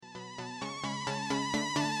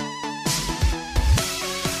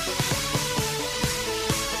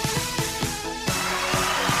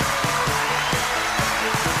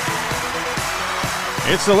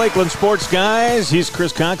It's the Lakeland Sports Guys. He's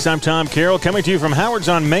Chris Cox. I'm Tom Carroll, coming to you from Howard's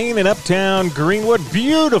on Main in uptown Greenwood.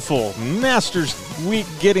 Beautiful Masters Week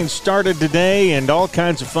getting started today, and all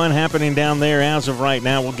kinds of fun happening down there as of right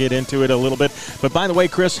now. We'll get into it a little bit. But by the way,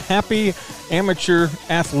 Chris, happy Amateur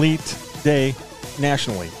Athlete Day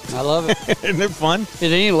nationally. I love it. Isn't it fun? Is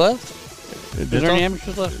there any left? Is there any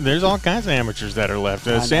amateurs left? There's all kinds of amateurs that are left.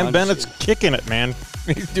 Sam Bennett's kicking it, man.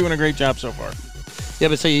 He's doing a great job so far. Yeah,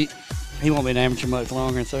 but see, he won't be an amateur much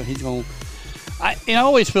longer, so he's going. I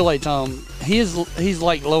always feel like Tom. He's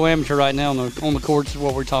like low amateur right now on the courts. Is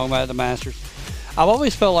what we're talking about at the Masters. I've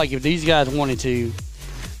always felt like if these guys wanted to,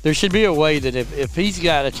 there should be a way that if he's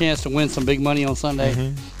got a chance to win some big money on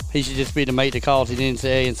Sunday, he should just be to make the call to the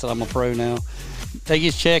NCAA and say, I'm a pro now. Take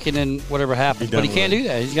his check and then whatever happens. But he can't do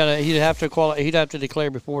that. He'd have to qualify. He'd have to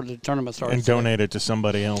declare before the tournament starts. And donate it to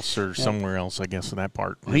somebody else or somewhere else, I guess, in that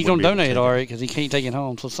part. Well, he's going to donate it, all right, because he can't take it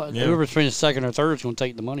home. So whoever finishes second or third is going to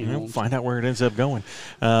take the money home. Find out where it ends up going.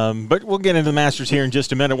 But we'll get into the Masters here in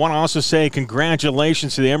just a minute. I want to also say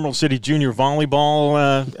congratulations to the Emerald City Junior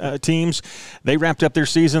Volleyball teams. They wrapped up their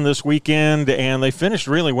season this weekend, and they finished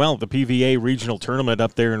really well at the PVA Regional Tournament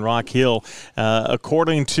up there in Rock Hill.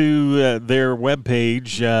 According to their webpage,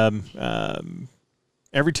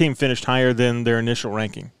 every team finished higher than their initial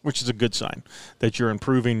ranking, which is a good sign that you're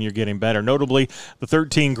improving, you're getting better. Notably, the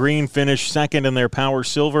 13 green finished second in their power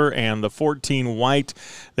silver, and the 14 white,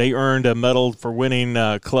 they earned a medal for winning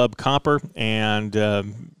club copper, and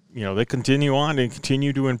they continue on and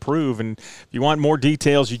continue to improve. And if you want more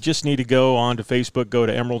details, you just need to go on to Facebook, go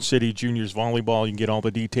to Emerald City Juniors Volleyball. You can get all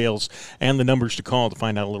the details and the numbers to call to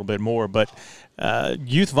find out a little bit more. But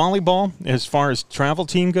youth volleyball, as far as travel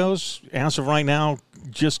team goes, as of right now,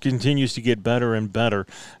 just continues to get better and better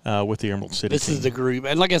with the Emerald City This team. is the group.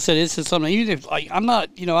 And like I said, this is something, even if, I'm not,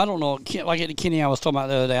 I don't know, like Kenny I was talking about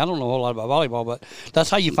the other day, I don't know a whole lot about volleyball, but that's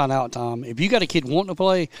how you find out, Tom. If you got a kid wanting to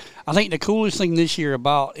play, I think the coolest thing this year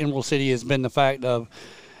about Emerald City has been the fact of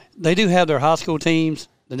they do have their high school teams,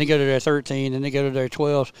 then they go to their 13, then they go to their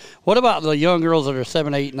 12. What about the young girls that are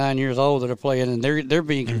 7, 8, 9 years old that are playing, and they're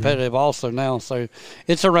being competitive also now. So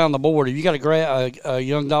it's around the board. If you got a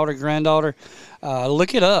young daughter, granddaughter,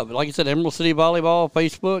 look it up. Like I said, Emerald City Volleyball,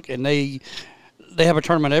 Facebook, and they have a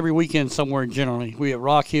tournament every weekend somewhere generally. We have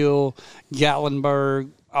Rock Hill,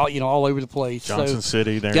 Gatlinburg, all over the place. Johnson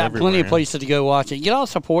City, they're got everywhere, plenty of places to go watch it. You got to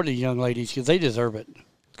support these young ladies because they deserve it.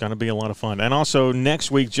 It's going to be a lot of fun. And also next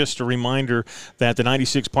week, just a reminder that the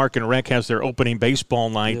 96 Park and Rec has their opening baseball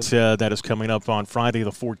night that is coming up on Friday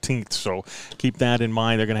the 14th. So keep that in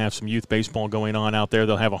mind. They're going to have some youth baseball going on out there.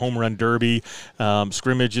 They'll have a home run derby.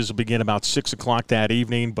 Scrimmages will begin about 6 o'clock that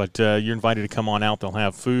evening, but you're invited to come on out. They'll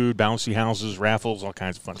have food, bouncy houses, raffles, all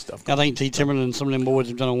kinds of fun stuff. I think T. Timmerman and some of them boys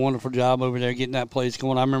have done a wonderful job over there getting that place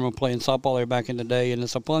going. I remember playing softball there back in the day, and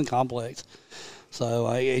it's a fun complex. So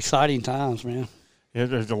exciting times, man. Yeah,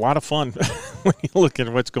 there's a lot of fun when you look at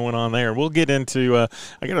what's going on there. We'll get into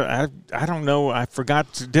I don't know. I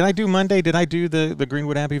forgot. Did I do Monday? Did I do the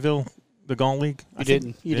Greenwood Abbeville, the Golf League? You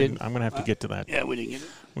didn't. I'm going to have to get to that. Yeah, we didn't get it.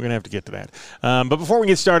 We're going to have to get to that. But before we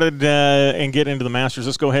get started and get into the Masters,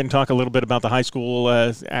 let's go ahead and talk a little bit about the high school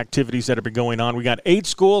activities that have been going on. We got 8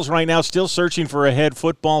 schools right now still searching for a head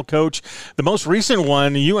football coach. The most recent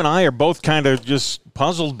one, you and I are both kind of just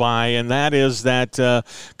puzzled by, and that is that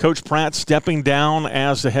Coach Pratt stepping down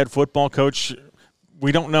as the head football coach.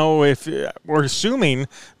 We don't know if we're assuming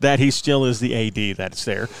that he still is the AD that's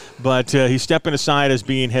there, but he's stepping aside as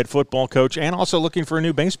being head football coach and also looking for a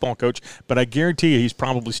new baseball coach. But I guarantee you he's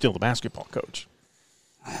probably still the basketball coach.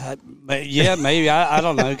 Yeah, maybe. I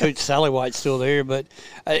don't know. Coach Sally White's still there, but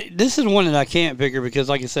this is one that I can't figure because,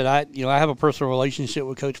 like I said, I have a personal relationship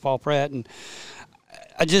with Coach Paul Pratt, and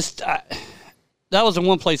that was the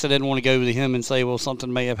one place I didn't want to go to him and say, well,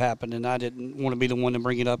 something may have happened, and I didn't want to be the one to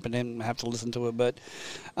bring it up and then have to listen to it. But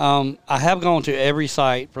I have gone to every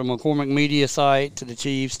site, from McCormick Media site to the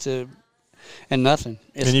Chiefs and nothing.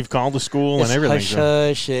 And you've called the school and everything.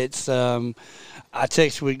 Hush. It's I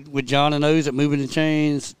texted with John and O's at Moving the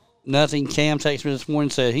Chains. Nothing. Cam texted me this morning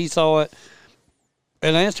and said he saw it.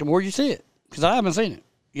 And I asked him, where'd you see it? Because I haven't seen it.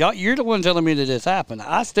 You're the one telling me that this happened.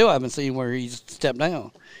 I still haven't seen where he's stepped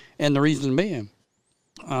down and the reason being.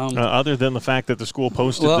 Other than the fact that the school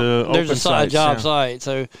posted the open there's a job site.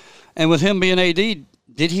 So, and with him being AD,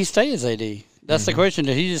 did he stay as AD? That's the question.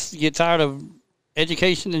 Did he just get tired of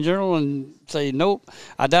education in general and say, nope?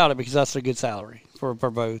 I doubt it because that's a good salary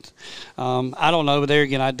for both. I don't know, but there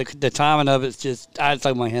again, the timing of it's just I'd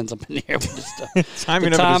throw my hands up in the air with this stuff. The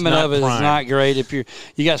timing of it is not great. If you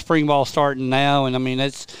got spring ball starting now, and I mean I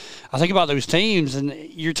think about those teams, and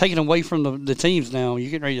you're taking away from the teams now.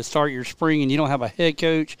 You're getting ready to start your spring, and you don't have a head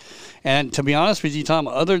coach. And to be honest with you, Tom,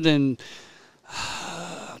 other than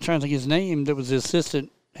I'm trying to think his name, that was the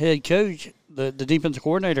assistant head coach, the defensive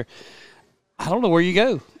coordinator. I don't know where you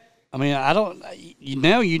go. I mean,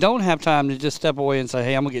 you don't have time to just step away and say,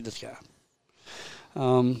 hey, I'm going to get this guy.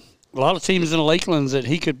 A lot of teams in the Lakelands that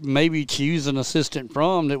he could maybe choose an assistant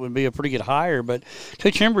from that would be a pretty good hire. But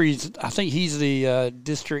Coach Embry, I think he's the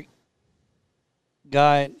district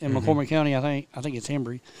guy in McCormick County. I think it's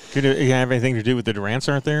Embry. Could it have anything to do with the Durants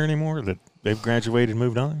aren't there anymore, that they've graduated and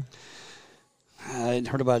moved on? I hadn't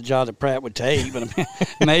heard about a job that Pratt would take, but I mean,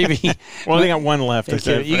 maybe. Well, they got one left.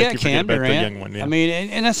 You got Cam Durant. One, yeah. I mean,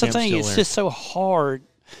 and that's the thing. It's just so hard.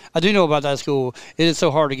 I do know about that school. It is so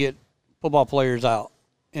hard to get football players out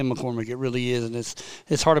in McCormick. It really is, and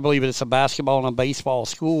it's hard to believe that it's a basketball and a baseball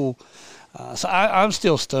school. So I'm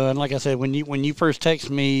still stunned. Like I said, when you first texted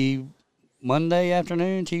me Monday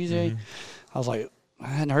afternoon, Tuesday, I was like, I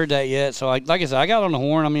hadn't heard that yet. So like I said, I got on the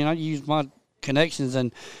horn. I mean, I used my connections,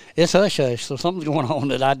 and it's hush-hush, so something's going on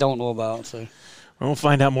that I don't know about. So we'll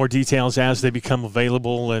find out more details as they become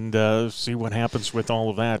available and see what happens with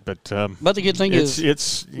all of that. But the good thing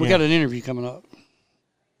is we got an interview coming up.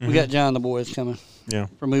 We got John and the boys coming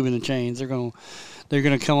for Moving the Chains. They're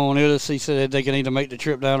gonna come on with us. He said they can either make the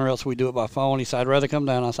trip down or else we do it by phone. He said, I'd rather come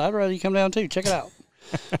down. I said, I'd rather you come down too. Check it out.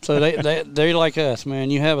 So they like us,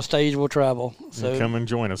 man. You have a stage, we'll travel. So come and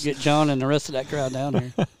join us. Get John and the rest of that crowd down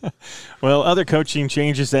here. Well, other coaching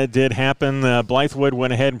changes that did happen. Blythewood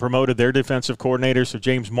went ahead and promoted their defensive coordinator, so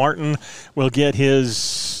James Martin will get his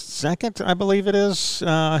second, I believe it is,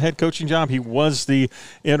 head coaching job. He was the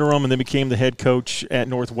interim and then became the head coach at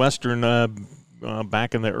Northwestern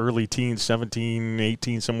back in the early teens, 17,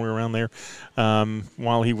 18, somewhere around there,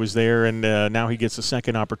 while he was there. And now he gets a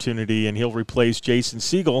second opportunity, and he'll replace Jason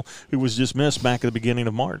Siegel, who was dismissed back at the beginning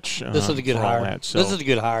of March. This is a good hire. This is a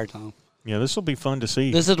good hire, Tom. Yeah, this will be fun to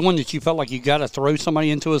see. This is one that you felt like you got to throw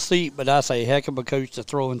somebody into a seat, but that's a heck of a coach to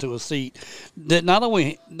throw into a seat that not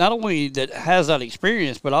only that has that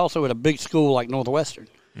experience, but also at a big school like Northwestern.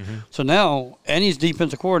 So now, and he's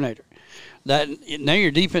defensive coordinator. That now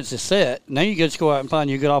your defense is set. Now you just go out and find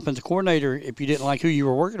your good offensive coordinator if you didn't like who you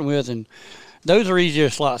were working with, and those are easier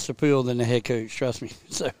slots to fill than the head coach. Trust me.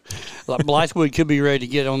 So, like Blythewood could be ready to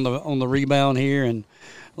get on the rebound here, and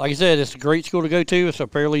like I said, it's a great school to go to. It's a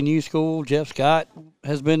fairly new school. Jeff Scott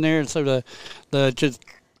has been there, and so the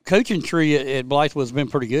coaching tree at Blythewood has been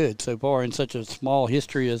pretty good so far in such a small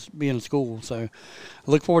history as being a school. So I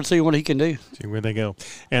look forward to seeing what he can do. See where they go.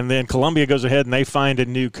 And then Columbia goes ahead and they find a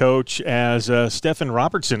new coach as Stephen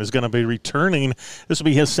Robertson is going to be returning. This will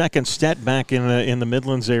be his second step back in the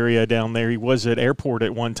Midlands area down there. He was at Airport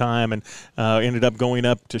at one time and ended up going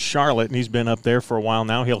up to Charlotte, and he's been up there for a while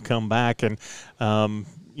now. He'll come back, and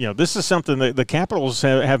this is something that the Capitals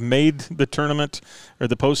have made the tournament or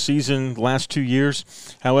the postseason last 2 years.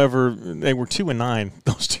 However, they were 2-9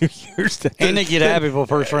 those 2 years. And they get Abbeville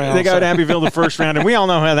first round. They got Abbeville the first round, and we all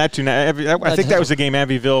know how that turned out. I think that was the game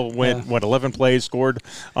Abbeville went 11 plays, scored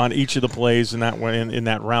on each of the plays in that in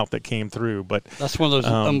that route that came through. But that's one of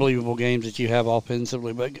those unbelievable games that you have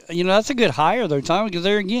offensively. But that's a good hire though, Tom, because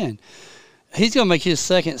there again, he's going to make his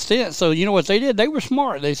second stint. So you know what they did? They were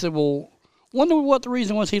smart. They said, well, wonder what the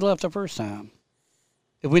reason was he left the first time.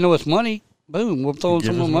 If we know it's money, boom, we'll throw him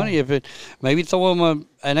some more money. If it maybe throw him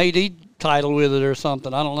an AD title with it or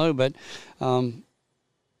something, I don't know. But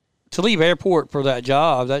to leave Airport for that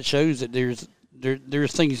job, that shows that there's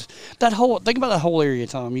things think about that whole area,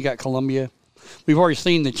 Tom. You got Columbia. We've already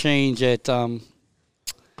seen the change at who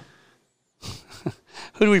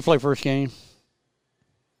do we play first game?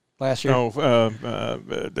 Last year?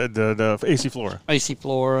 The AC Flora. AC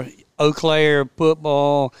Flora, Eau Claire,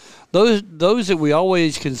 football. Those that we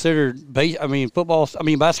always considered, basketball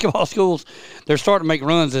schools, they're starting to make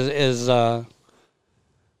runs as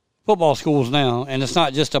football schools now. And it's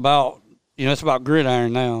not just about, it's about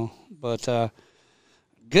gridiron now. But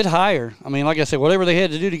good hire. I mean, like I said, whatever they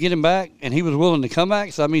had to do to get him back, and he was willing to come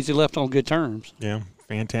back, so that means he left on good terms. Yeah.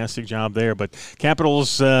 Fantastic job there. But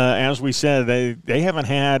Capitals, as we said, they haven't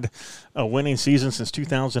had a winning season since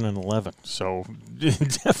 2011. So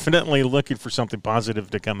definitely looking for something positive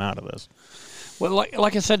to come out of this. Well,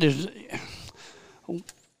 like I said,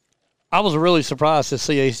 I was really surprised to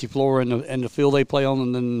see AC Flora and the field they play on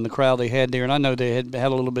and then the crowd they had there. And I know they had a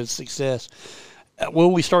little bit of success.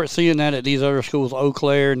 Will we start seeing that at these other schools, Eau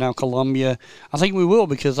Claire, now Columbia? I think we will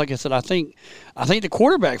because, like I said, I think the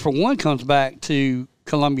quarterback, for one, comes back to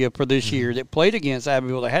Columbia for this year that played against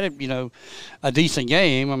Abbeville. They had a decent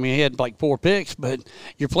game. I mean, he had like 4 picks, but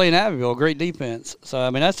you're playing Abbeville, great defense. So, I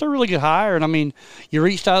mean, that's a really good hire. And, I mean, you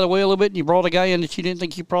reached out of the way a little bit and you brought a guy in that you didn't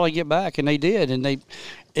think you'd probably get back, and they did. And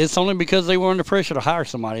it's only because they were under pressure to hire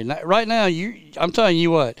somebody. And right now, I'm telling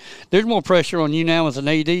you what, there's more pressure on you now as an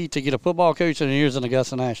AD to get a football coach than there is in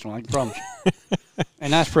Augusta National, I can promise you.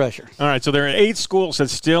 And that's pressure. All right, so there are 8 schools that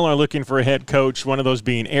still are looking for a head coach, one of those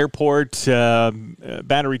being Airport.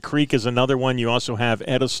 Battery Creek is another one. You also have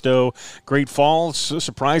Edisto. Great Falls,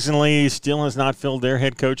 surprisingly, still has not filled their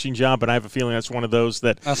head coaching job, but I have a feeling that's one of those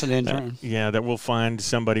that's an intern. That we'll find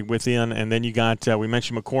somebody within. And then you got, we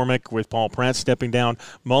mentioned McCormick with Paul Pratt stepping down.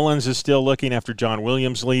 Mullins is still looking after John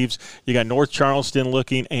Williams leaves. You got North Charleston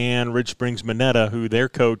looking, and Rich Springs Minetta, who their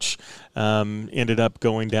coach ended up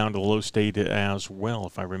going down to Low State as well,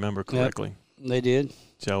 if I remember correctly. Yep, they did.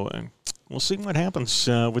 So we'll see what happens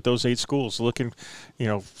with those 8 schools. Looking,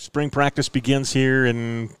 spring practice begins here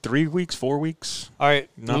in 3 weeks, 4 weeks. All right.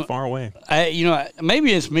 Not far away.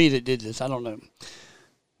 Maybe it's me that did this. I don't know.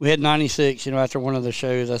 We had 96, after one of the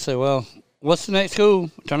shows. I said, well, what's the next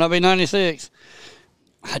school? Turned out to be 96.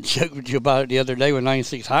 I joked with you about it the other day when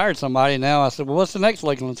 96 hired somebody. Now I said, well, what's the next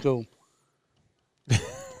Lakeland school?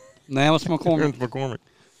 Now it's McCormick.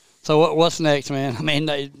 So what's next, man? I mean,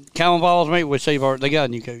 Calvin Falls, maybe they got a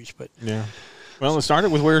new coach, but yeah. Well, it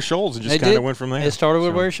started with Ware Shoals and just kind of went from there. It started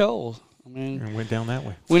with Ware Shoals. And went down that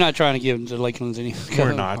way. We're not trying to give them to Lakelands any.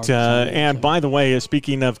 We're not. And by the way,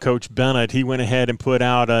 speaking of Coach Bennett, he went ahead and put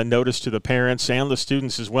out a notice to the parents and the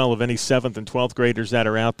students as well of any 7th and 12th graders that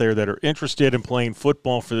are out there that are interested in playing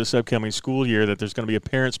football for this upcoming school year, that there's going to be a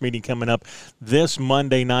parents meeting coming up this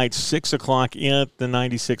Monday night, 6 o'clock at the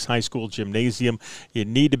 96 High School Gymnasium. You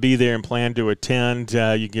need to be there and plan to attend.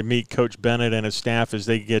 You can meet Coach Bennett and his staff as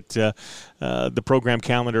they get the program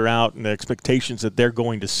calendar out and the expectations that they're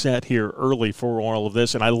going to set here early for all of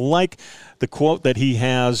this. And I like the quote that he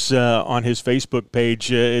has on his Facebook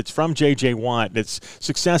page. It's from J.J. Watt. It's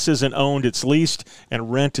success isn't owned, it's leased,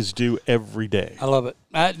 and rent is due every day. I love it.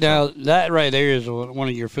 Now, that right there is one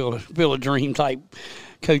of your Field of Dream type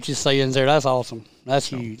coaches sayings there. That's awesome. That's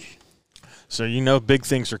huge. So big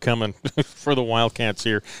things are coming for the Wildcats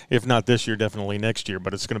here. If not this year, definitely next year.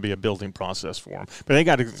 But it's going to be a building process for them. But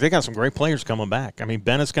they got some great players coming back. I mean,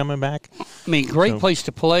 Bennett's coming back. I mean, great place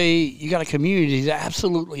to play. You got a community that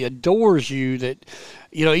absolutely adores you. That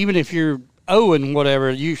even if you're and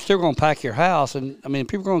whatever, you're still going to pack your house. And I mean,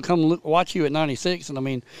 people are going to come watch you at 96. And I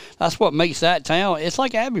mean, that's what makes that town. It's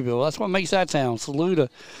like Abbeville. That's what makes that town. Saluda.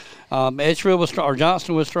 Edgefield was strong, or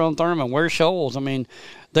Johnston was strong, Thurman, Ware Shoals. I mean,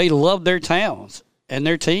 they love their towns and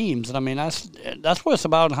their teams. And I mean, that's what it's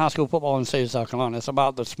about in high school football in the state of South Carolina. It's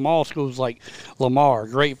about the small schools like Lamar,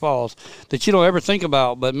 Great Falls, that you don't ever think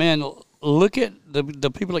about. But man, look at the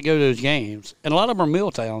people that go to those games, and a lot of them are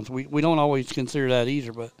mill towns. We don't always consider that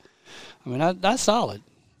either, but I mean that's solid,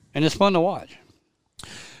 and it's fun to watch.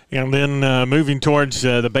 And then moving towards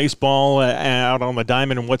the baseball out on the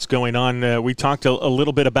diamond and what's going on, we talked a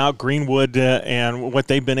little bit about Greenwood and what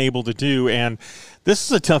they've been able to do. And this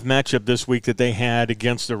is a tough matchup this week that they had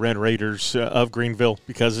against the Red Raiders of Greenville,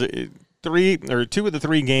 because 2 of the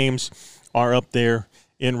 3 games are up there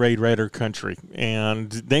in Red Raider country.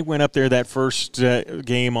 And they went up there that first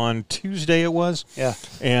game on Tuesday, it was. Yeah.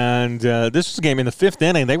 And this was a game in the 5th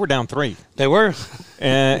inning. They were down 3. They were.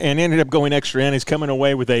 and ended up going extra innings, coming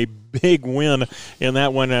away with a big win in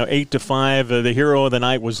that one, 8-5. The hero of the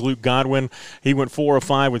night was Luke Godwin. He went 4 of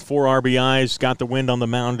 5 with 4 RBIs, got the wind on the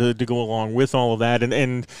mound to go along with all of that.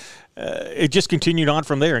 And it just continued on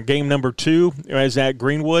from there. Game number 2 is at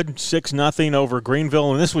Greenwood, 6-0 over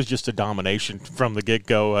Greenville, and this was just a domination from the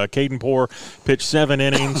get-go. Caden Poore pitched 7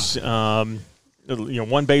 innings,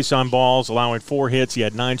 1 base on balls, allowing 4 hits. He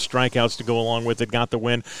had 9 strikeouts to go along with it, got the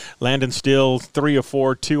win. Landon Still, 3 of 4,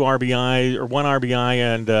 1 RBI,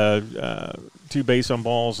 and 2 base on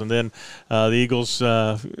balls. And then the Eagles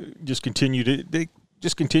just continued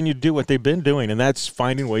to do what they've been doing, and that's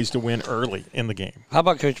finding ways to win early in the game. How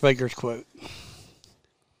about Coach Baker's quote?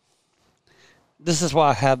 This is why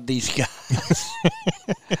I have these guys.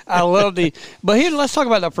 I love the. But here, let's talk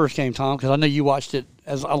about that first game, Tom, because I know you watched it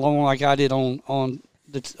as along like I did on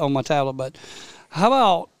my tablet. But how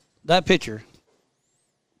about that pitcher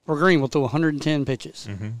for Greenwood threw 110 pitches?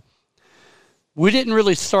 Mm-hmm. We didn't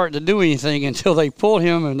really start to do anything until they pulled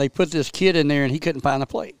him and they put this kid in there and he couldn't find the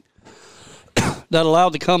plate. That allowed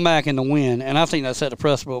the comeback and the win, and I think that set the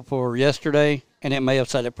precedent for yesterday, and it may have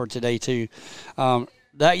set it for today too.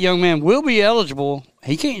 that young man will be eligible.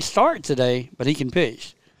 He can't start today, but he can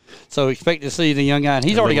pitch. So expect to see the young guy. And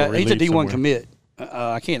he's a D1 commit.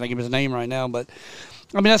 I can't think of his name right now, but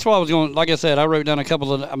I mean, that's why I was going. Like I said, I wrote down a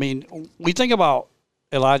couple of. I mean, we think about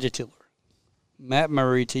Elijah Tiller, Matt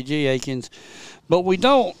Murray, T.J. Akins, but we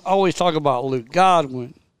don't always talk about Luke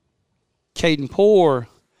Godwin, Caden Poore.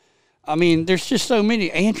 I mean, there's just so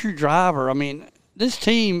many. Andrew Driver. I mean, this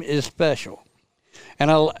team is special.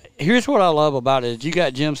 And here's what I love about it is you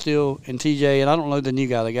got Jim Steele and TJ, and I don't know the new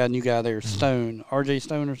guy. They got a new guy there, Stone, RJ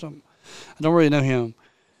Stone or something. I don't really know him.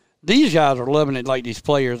 These guys are loving it like these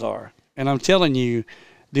players are. And I'm telling you,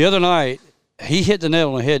 the other night, he hit the nail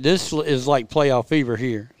on the head. This is like playoff fever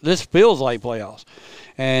here. This feels like playoffs.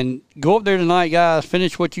 And go up there tonight, guys,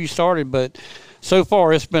 finish what you started. But so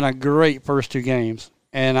far, it's been a great first 2 games.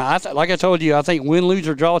 And like I told you, I think win, lose,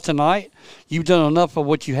 or draw tonight, you've done enough of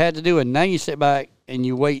what you had to do, and now you sit back and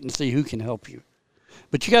you wait and see who can help you.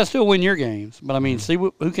 But you got to still win your games. But, I mean, see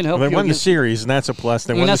who can help you. They won the series, and that's a plus.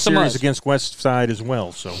 They won the series against West Side as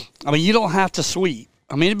well. So I mean, you don't have to sweep.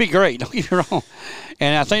 I mean, it'd be great. Don't get me wrong.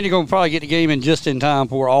 And I think they're going to probably get the game in just in time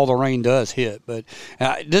before all the rain does hit. But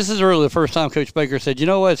this is really the first time Coach Baker said, you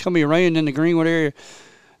know what, it's going to be raining in the Greenwood area.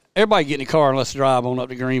 Everybody get in the car and let's drive on up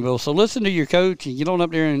to Greenville. So listen to your coach and get on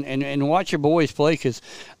up there and watch your boys play, because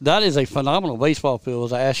that is a phenomenal baseball field,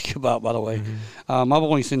 as I asked you about, by the way. I've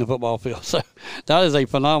only seen the football field. So that is a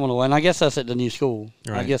phenomenal, and I guess that's at the new school.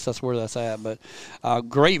 Right. I guess that's where that's at. But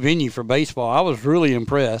great venue for baseball. I was really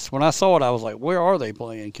impressed. When I saw it, I was like, where are they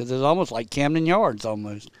playing? Because it's almost like Camden Yards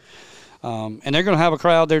almost. And they're going to have a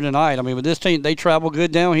crowd there tonight. I mean, with this team, they travel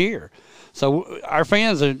good down here. So our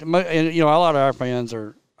fans are, and, you know, a lot of our fans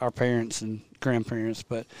are our parents and grandparents,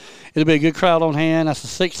 but it'll be a good crowd on hand. That's a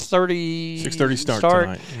 6:30 start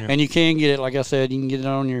tonight, yeah. And you can get it, like I said, you can get it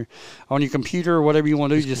on your computer or whatever you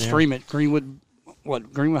want to do. Just stream it. Greenwood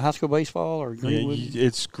High School Baseball or Greenwood? Yeah,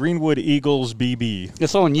 it's Greenwood Eagles BB.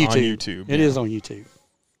 It's on YouTube. It is on YouTube.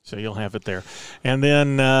 So you'll have it there. And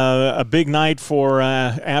then a big night for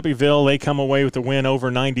Abbeville. They come away with the win over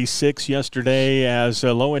 96 yesterday, as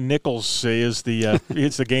Lowen Nichols is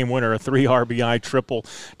it's the game winner, a 3 RBI triple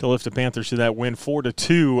to lift the Panthers to that win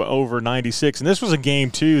 4-2 over 96. And this was a game,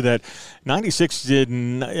 too, that 96 they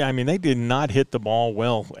did not hit the ball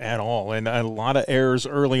well at all. And a lot of errors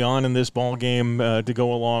early on in this ball game to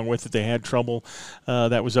go along with it. They had trouble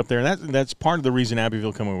that was up there. And that's part of the reason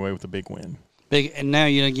Abbeville come away with a big win. And now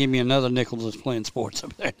you're going to give me another Nichols that's playing sports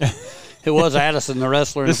up there. It was Addison, the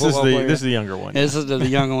wrestler. This is the younger one. This is the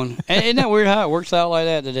younger one. And isn't that weird how it works out like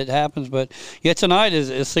that it happens? But, yeah, tonight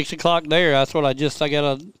is 6 o'clock there. That's what I got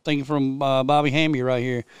a thing from Bobby Hamby right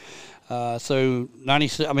here. So,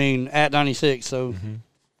 at 96. So,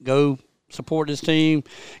 go support this team.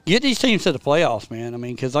 Get these teams to the playoffs, man. I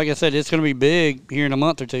mean, because, like I said, it's going to be big here in a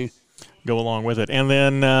month or two. Go along with it. And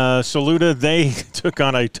then Saluda, they took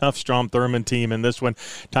on a tough Strom Thurmond team in this one.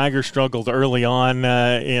 Tigers struggled early on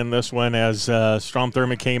in this one as Strom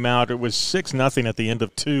Thurmond came out. It was 6-0 at the end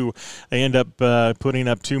of 2. They end up putting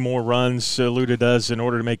up 2 more runs, Saluda does, in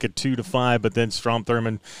order to make it 2-5, but then Strom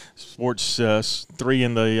Thurmond sports 3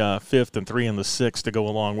 in the 5th and 3 in the 6th to go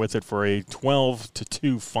along with it for a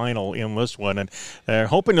 12-2 final in this one. And they're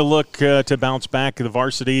hoping to look to bounce back. The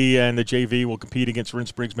varsity and the JV will compete against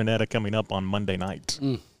Rince Briggs Minetta coming up on Monday night.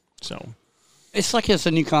 So it's like it's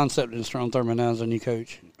a new concept in Strom Thurmond now as a new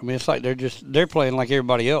coach. I mean, it's like they're playing like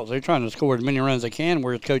everybody else. They're trying to score as many runs as they can,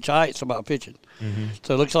 whereas Coach Height's about pitching.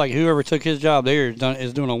 So it looks like whoever took his job there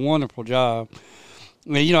is doing a wonderful job. I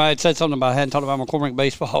mean, you know, I had said something about I hadn't talked about McCormick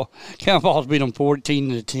baseball. Cowboys beat them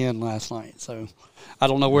 14-10 last night. So I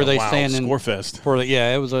don't know where they stand in Scorefest.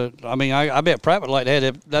 It was I bet Pratt would like to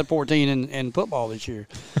have that 14 in football this year.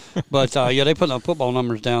 But they put up football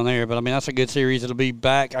numbers down there. But I mean, that's a good series. It'll be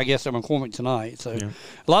back, I guess, at McCormick tonight. So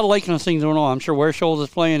a lot of Lakeland things going on. I'm sure Ware Shoals is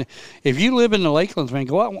playing. If you live in the Lakelands, man,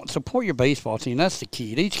 go out and support your baseball team. That's the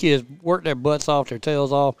key. These kids work their butts off, their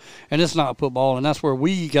tails off, and it's not football. And that's where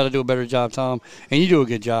we got to do a better job, Tom. And you do a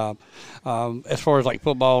good job as far as like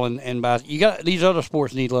football and basketball. These other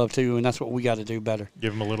sports need love too, and that's what we got to do better.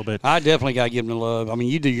 Give them a little bit. I definitely got to give them the love. I mean,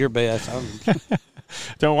 you do your best.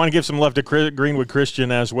 Don't want to give some love to Greenwood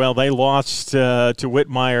Christian as well. They lost to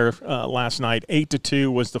Whitmire last night.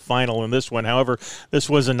 8-2 was the final in this one. However, this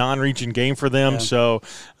was a non-region game for them. So,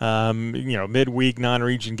 midweek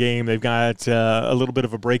non-region game. They've got a little bit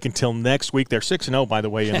of a break until next week. They're 6-0, by the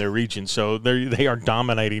way, in their region. So they are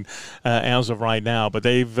dominating as of right now. But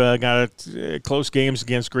they've got close games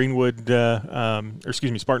against Greenwood,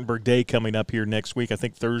 Spartanburg Day coming up here next week. I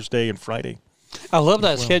think Thursday and Friday. I love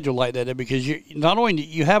that schedule like that because you not only do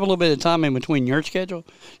you have a little bit of time in between your schedule,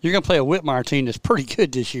 you're going to play a Whitmire team that's pretty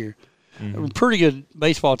good this year. A pretty good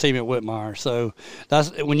baseball team at Whitmire. So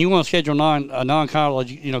that's when you want to schedule a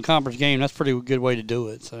non-college, conference game. That's a pretty good way to do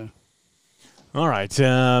it. So. All right,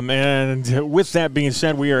 and with that being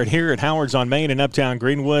said, we are here at Howard's on Main in Uptown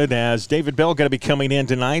Greenwood as David Bell going to be coming in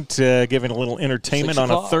tonight, giving a little entertainment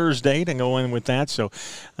on a Thursday to go in with that. So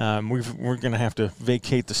we're going to have to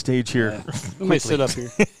vacate the stage here. Yeah. We may sit up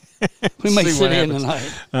here. We may sit in tonight.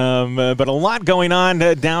 But a lot going on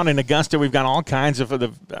down in Augusta. We've got all kinds of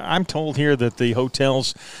I'm told here that the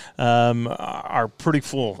hotels are pretty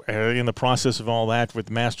full in the process of all that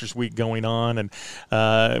with Masters Week going on.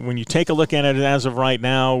 And when you take a look at it as of right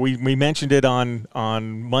now, we mentioned it on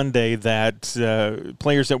Monday that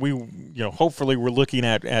players that we hopefully we're looking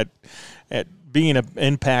at being an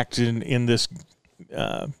impact in this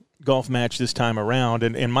golf match this time around.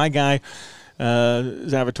 And my guy.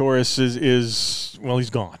 Zalatoris is he's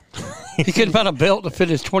gone. He couldn't find a belt to fit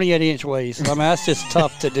his 28-inch waist. I mean, that's just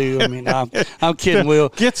tough to do. I mean, I'm kidding, Will.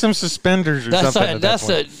 Get some suspenders or something.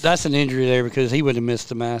 That's an injury there because he would have missed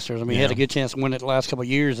the Masters. I mean, he had a good chance to win it the last couple of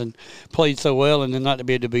years and played so well, and then not to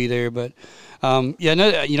be able to be there. But I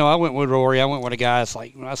went with Rory. I went with a guy that's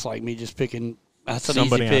like me just picking. That's an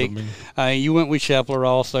Somebody easy pick. You went with Scheffler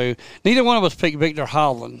also. Neither one of us picked Victor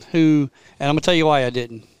Hovland, and I'm going to tell you why I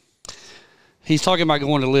didn't. He's talking about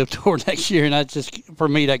going to Live Tour next year, and that's just, for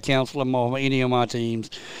me, that counts for any of my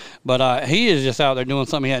teams. But he is just out there doing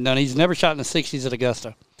something he hadn't done. He's never shot in the 60s at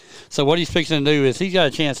Augusta. So what he's fixing to do is he's got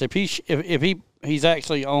a chance. If he's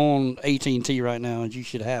actually on 18T right now, and you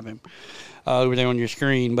should have him over there on your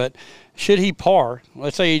screen. But should he par,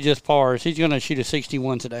 let's say he just pars, he's going to shoot a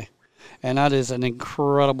 61 today. And that is an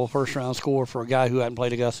incredible first-round score for a guy who hadn't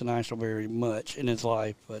played Augusta National very much in his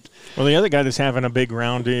life. But the other guy that's having a big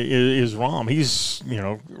round is Rahm. He's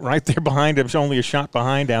right there behind him. He's only a shot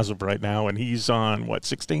behind as of right now, and he's on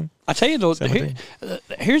 16. I tell you though,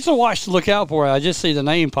 here's the watch to look out for. I just see the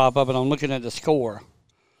name pop up, and I'm looking at the score.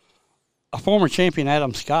 A former champion,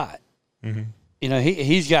 Adam Scott. Mm-hmm.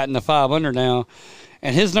 He's gotten the 5 under now,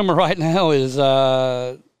 and his number right now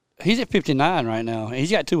is. He's at 59 right now.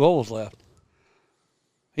 He's got 2 holes left.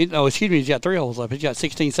 He's got 3 holes left. He's got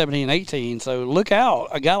 16, 17, and 18. So look out.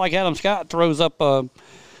 A guy like Adam Scott throws up,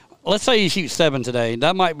 let's say he shoots 7 today.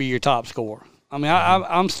 That might be your top score. I mean,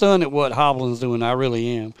 I'm stunned at what Hovland's doing. I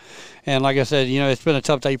really am. And like I said, it's been a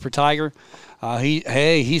tough day for Tiger.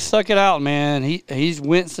 He stuck it out, man. He's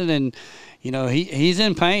wincing and, he's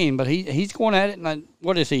in pain, but he's going at it. And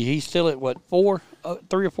what is he? He's still at, 4?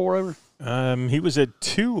 3 or 4 over? He was at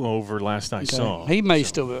 2 over last I saw. He may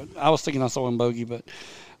still be. I was thinking I saw him bogey, but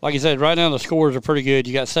like I said, right now the scores are pretty good.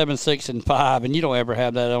 You got 7, 6, and 5, and you don't ever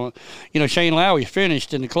have that on. Shane Lowry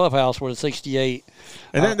finished in the clubhouse with a 68.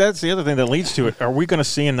 And that's the other thing that leads to it. Are we going to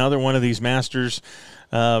see another one of these Masters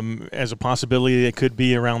as a possibility that could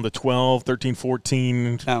be around the 12, 13,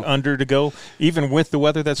 14 under to go, even with the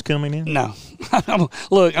weather that's coming in? No.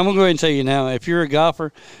 Look, I'm going to go ahead and tell you now, if you're a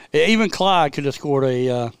golfer, even Clyde could have scored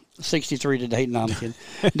a 63 today. No, I'm kidding.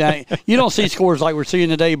 Now, you don't see scores like we're seeing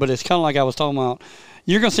today, but it's kind of like I was talking about.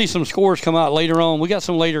 You're going to see some scores come out later on. We got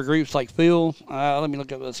some later groups like Phil. Let me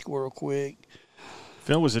look up that score real quick.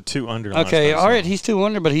 Phil was at 2 under. Okay, all right, he's 2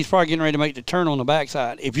 under, but he's probably getting ready to make the turn on the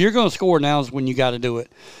backside. If you're going to score, now is when you got to do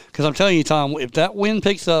it. Because I'm telling you, Tom, if that wind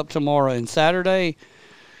picks up tomorrow and Saturday,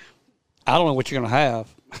 I don't know what you're going to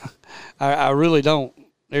have. I really don't.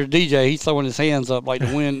 There's DJ. He's throwing his hands up like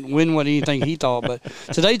the wind wasn't anything he thought. But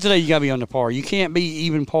today you got to be on the par. You can't be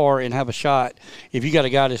even par and have a shot if you got a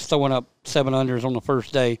guy that's throwing up 7 unders on the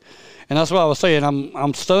first day. And that's what I was saying.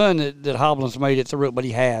 I'm stunned that Hovland's made it through, but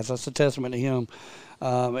he has. That's a testament to him.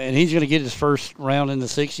 And he's going to get his first round in the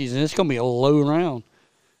 60s, and it's going to be a low round.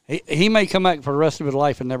 He may come back for the rest of his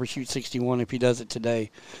life and never shoot 61 if he does it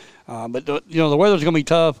today. But the weather's going to be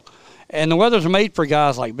tough. And the weather's made for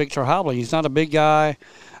guys like Victor Hovland. He's not a big guy.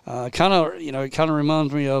 It kind of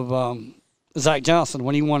reminds me of Zach Johnson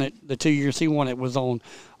when he won it. The 2 years he won it was on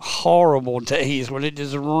horrible days when it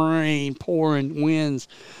just rained, pouring, winds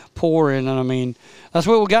pouring. And I mean, that's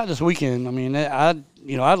what we got this weekend. I mean, I'd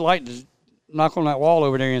like to knock on that wall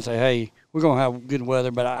over there and say, hey, we're going to have good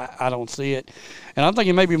weather, but I don't see it. And I'm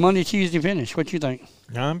thinking maybe Monday, Tuesday finish. What you think?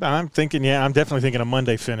 I'm thinking, I'm definitely thinking a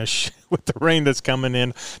Monday finish with the rain that's coming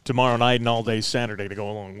in tomorrow night and all day Saturday to go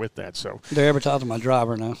along with that. So they're advertising my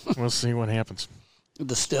driver now. We'll see what happens.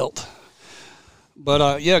 The stilt.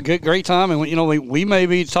 But yeah, great time, and we may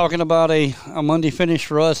be talking about a Monday finish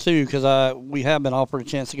for us too, because we have been offered a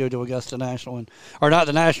chance to go to Augusta National, or not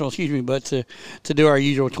the National, excuse me, but to do our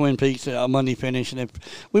usual Twin Peaks Monday finish, and if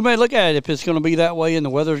we may look at it, if it's going to be that way and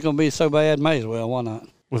the weather's going to be so bad, may as well, why not?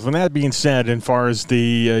 With that being said, as far as the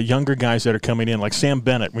younger guys that are coming in, like Sam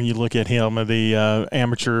Bennett, when you look at him, the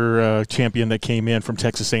amateur champion that came in from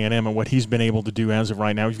Texas A&M and what he's been able to do as of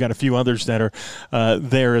right now, we've got a few others that are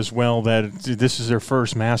there as well that this is their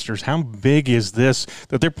first Masters. How big is this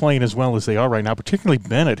that they're playing as well as they are right now, particularly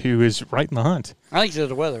Bennett, who is right in the hunt? I think it's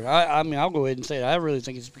the weather. I mean, I'll go ahead and say it. I really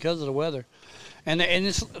think it's because of the weather. And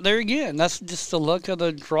it's there again, that's just the luck of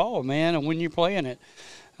the draw, man, and when you're playing it.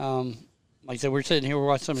 Like I said, we're sitting here, we're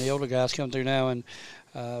watching some of the older guys come through now, and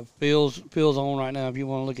Phil's on right now if you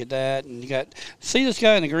want to look at that. And you see this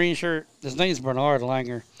guy in the green shirt, his name's Bernard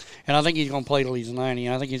Langer, and I think he's going to play till he's 90.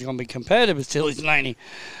 I think he's going to be competitive until he's 90.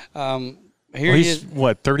 He's,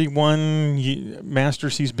 31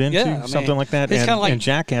 Masters he's been to, something like that, and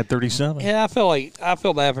Jack had 37. Yeah, I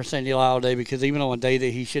feel bad for Sandy Lyle today because even on a day that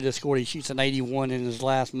he should have scored, he shoots an 81 in his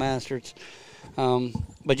last Masters.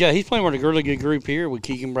 But, yeah, he's playing with a really good group here with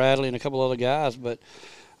Keegan Bradley and a couple other guys. But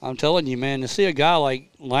I'm telling you, man, to see a guy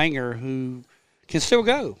like Langer who can still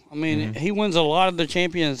go. I mean, he wins a lot of the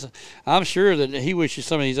champions. I'm sure that he wishes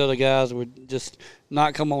some of these other guys would just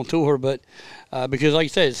not come on tour. But because, like you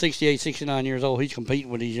said, at 68, 69 years old, he's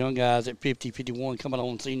competing with these young guys at 50, 51 coming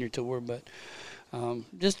on senior tour. But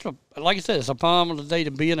like I said, it's a palm of the day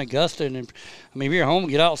to be in Augusta. And, I mean, if you're home,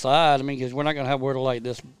 get outside. I mean, because we're not going to have weather like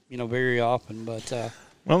this, very often. But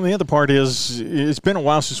well, the other part is it's been a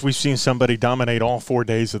while since we've seen somebody dominate all 4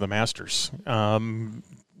 days of the Masters.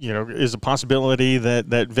 Is a possibility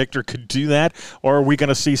that Victor could do that, or are we going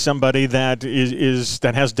to see somebody that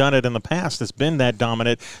that has done it in the past, that's been that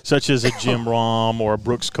dominant, such as a Jim Rahm or a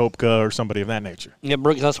Brooks Koepka or somebody of that nature? Yeah,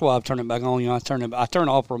 Brooks. That's why I've turned it back on. I turned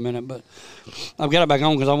off for a minute, but I've got it back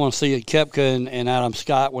on because I want to see Koepka and Adam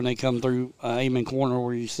Scott when they come through Amen Corner,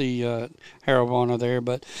 where you see Harold Varner there.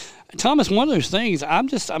 But Thomas, one of those things. I'm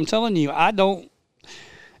telling you, I don't.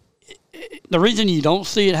 The reason you don't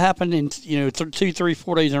see it happen in 2, 3,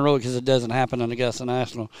 4 days in a row because it doesn't happen in Augusta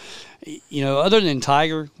National. Other than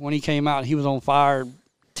Tiger when he came out, he was on fire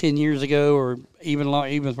 10 years ago or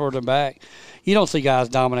even further back. You don't see guys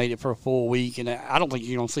dominate it for a full week, and I don't think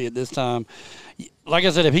you're going to see it this time. Like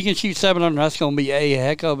I said, if he can shoot 700, that's going to be a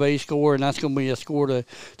heck of a score, and that's going to be a score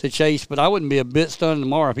to chase. But I wouldn't be a bit stunned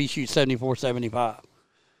tomorrow if he shoots 74, 75.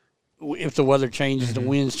 If the weather changes, the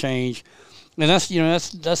winds change. And that's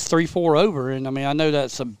 3-4 over, and I mean I know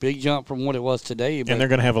that's a big jump from what it was today. But and they're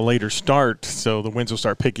going to have a later start, so the winds will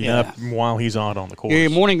start picking up while he's out on the course. Your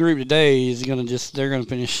morning group today is they're going to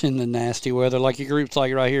finish in the nasty weather, like your groups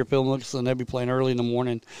like right here, Phil Mickelson, they'll be playing early in the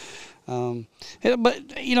morning. But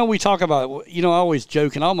we talk about I always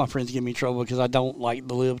joke, and all my friends give me trouble because I don't like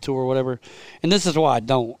the Live Tour or whatever, and this is why I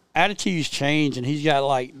don't. Attitudes change, and he's got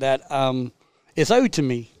like that. It's owed to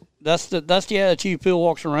me. That's the attitude Phil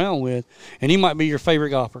walks around with, and he might be your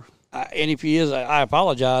favorite golfer. And if he is, I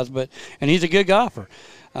apologize, and he's a good golfer,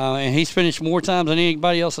 and he's finished more times than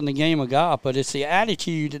anybody else in the game of golf. But it's the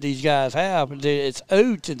attitude that these guys have that it's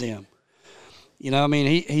owed to them. I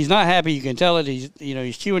mean, he's not happy. You can tell it.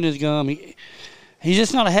 He's chewing his gum. He's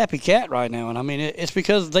just not a happy cat right now, and I mean it's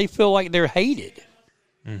because they feel like they're hated,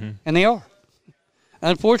 and they are.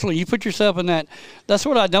 Unfortunately, you put yourself in that. That's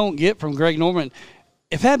what I don't get from Greg Norman.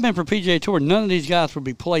 If it hadn't been for PGA Tour, none of these guys would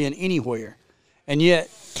be playing anywhere. And yet,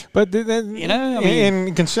 but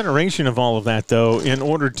in consideration of all of that, though, in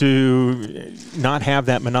order to not have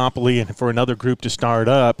that monopoly and for another group to start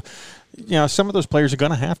up, some of those players are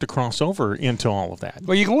going to have to cross over into all of that.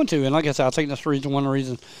 Well, you're going to. And like I said, I think that's one of the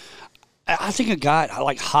reasons. I think a guy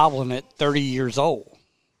like Hovland at 30 years old,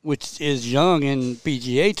 which is young in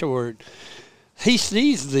PGA Tour, he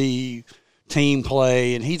sees the team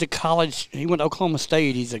play, and he went to Oklahoma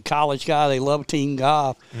State. He's a college guy. They love team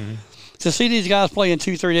golf. To see these guys playing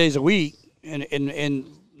 2-3 days a week, and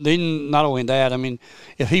then not only that, I mean,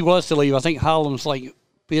 if he was to leave, I think Holland's like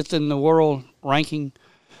 5th in the world ranking.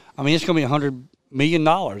 I mean, it's going to be $100 million.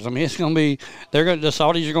 I mean, it's going to be the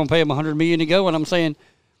Saudis are going to pay him $100 million to go, and I'm saying,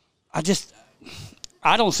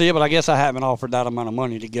 I don't see it, but I guess I haven't offered that amount of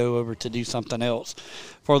money to go over to do something else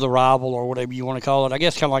for the rival or whatever you want to call it. I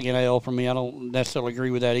guess kind of like NL for me. I don't necessarily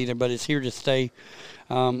agree with that either, but it's here to stay.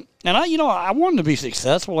 And I want them to be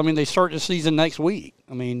successful. I mean, they start the season next week.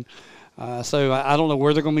 I mean, so I don't know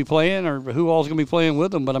where they're going to be playing or who all's going to be playing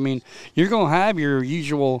with them. But, I mean, you're going to have your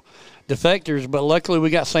usual defectors. But luckily we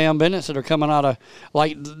got Sam Bennett that are coming out of,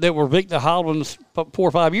 like, that were Victor Hollins 4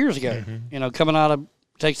 or 5 years ago, coming out of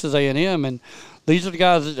Texas A&M, and these are the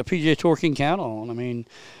guys that the PGA Tour can count on. I mean,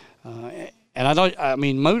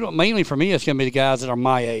 mainly for me, it's going to be the guys that are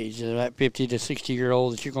my age, that 50 to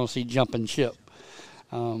 60-year-old that you're going to see jumping ship.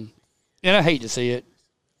 And I hate to see it.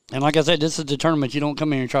 And like I said, this is the tournament. You don't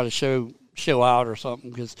come in and try to show out or something,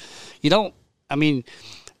 because you don't. I mean,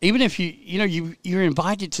 even if you're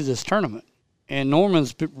invited to this tournament, and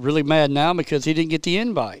Norman's really mad now because he didn't get the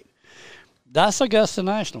invite. That's Augusta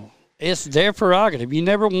National. It's their prerogative. You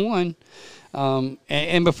never won.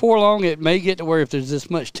 And before long, it may get to where if there's this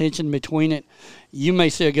much tension between it, you may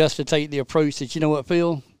see Augusta take the approach that, you know what,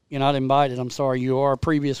 Phil, you're not invited. I'm sorry. You are a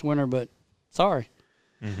previous winner, but sorry.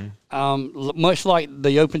 Mm-hmm. Much like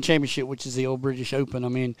the Open Championship, which is the old British Open. I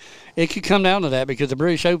mean, it could come down to that, because the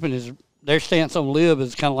British Open is their stance on live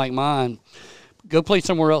is kind of like mine. Go play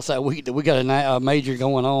somewhere else that week that we got a major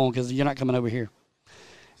going on, because you're not coming over here.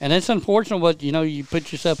 And it's unfortunate, but, you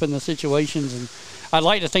put yourself in the situations, and I'd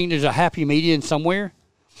like to think there's a happy medium somewhere.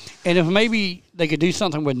 And if maybe they could do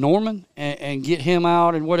something with Norman and get him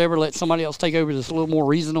out and whatever, let somebody else take over that's a little more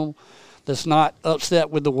reasonable, that's not upset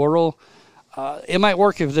with the world, it might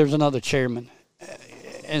work if there's another chairman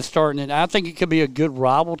and starting it. I think it could be a good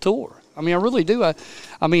rival tour. I mean, I really do.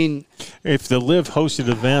 I mean, if the Live hosted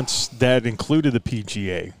events that included the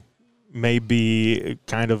PGA, maybe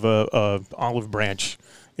kind of a olive branch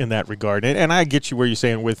in that regard. And I get you where you're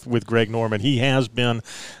saying with Greg Norman. He has been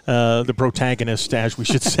the protagonist, as we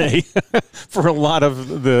should say, for a lot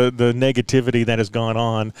of the negativity that has gone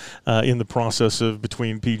on in the process of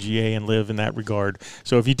between PGA and Live in that regard.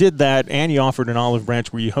 So if you did that and you offered an olive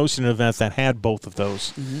branch where you hosted an event that had both of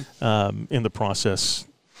those in the process,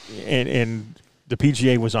 and the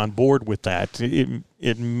PGA was on board with that,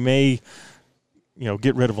 it may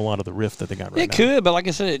get rid of a lot of the rift that they got right now. It could, but like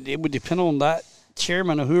I said, it would depend on that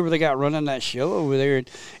chairman or whoever they got running that show over there.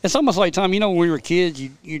 It's almost like, Tom, when we were kids,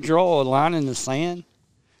 you draw a line in the sand.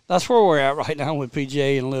 That's where we're at right now with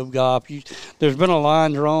PGA and Live Golf. There's been a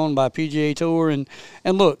line drawn by PGA Tour, and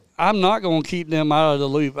look, I'm not going to keep them out of the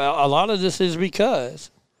loop. A lot of this is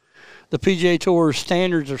because the PGA Tour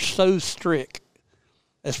standards are so strict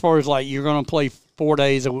as far as, like, you're going to play 4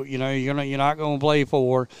 days, you're not going to play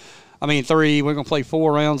 3. We're going to play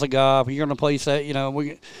 4 rounds of golf. You're going to play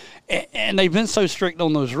and they've been so strict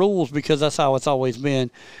on those rules because that's how it's always been.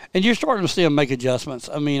 And you're starting to see them make adjustments.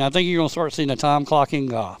 I think you're going to start seeing a time clock in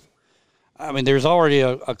golf. There's already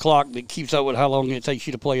a clock that keeps up with how long it takes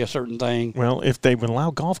you to play a certain thing. Well, if they would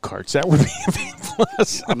allow golf carts, that would be a big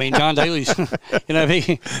plus. John Daly's,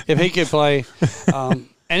 if he could play.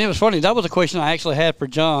 And it was funny. That was a question I actually had for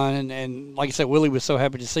John. And like I said, Willie was so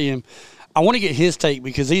happy to see him. I want to get his take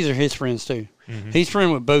because these are his friends too. Mm-hmm. He's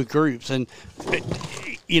friend with both groups. And,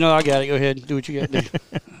 I got it. Go ahead and do what you got to do.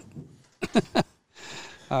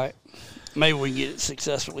 All right. Maybe we can get it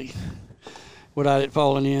successfully without it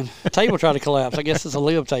falling in. The table tried to collapse. I guess it's a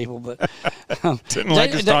Live table. But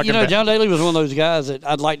John Daly was one of those guys that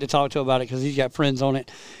I'd like to talk to about it because he's got friends on it.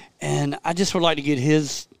 And I just would like to get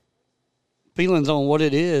his feelings on what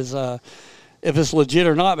it is, if it's legit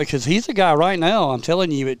or not, because he's a guy right now, I'm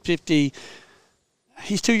telling you, at 50,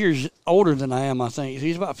 he's 2 years older than I am, I think.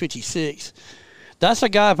 He's about 56. That's a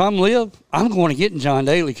guy, if I'm Live, I'm going to get in John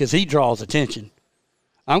Daly because he draws attention.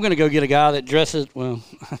 I'm going to go get a guy that dresses, well,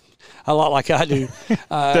 a lot like I do.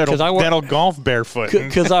 That'll golf barefoot.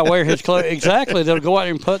 Because I wear his clothes. Exactly. They'll go out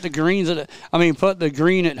and put the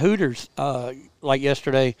green at Hooters like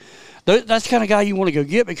yesterday. That's the kind of guy you want to go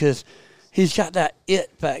get because he's got that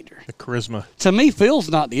it factor. The charisma. To me, Phil's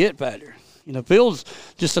not the it factor. Phil's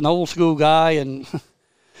just an old school guy. And,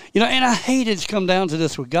 and I hate it's come down to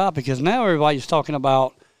this with God because now everybody's talking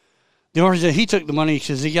about the only reason he took the money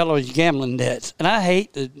because he got all these gambling debts. And I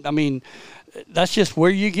hate that. That's just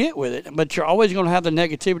where you get with it. But you're always going to have the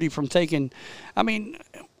negativity from taking. I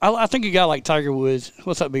think a guy like Tiger Woods.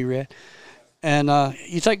 What's up, B-Red? And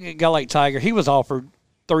you take a guy like Tiger. He was offered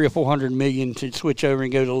 $300 or $400 million to switch over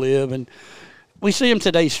and go to Live, and we see him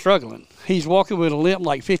today struggling. He's walking with a limp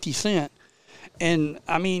like 50 Cent, and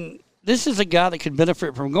this is a guy that could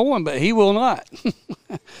benefit from going, but he will not.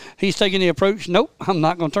 He's taking the approach. Nope, I'm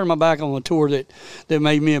not going to turn my back on the tour that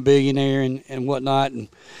made me a billionaire and whatnot. And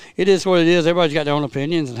it is what it is. Everybody's got their own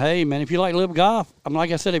opinions. And hey, man, if you like Live Golf,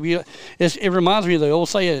 like I said, it reminds me of the old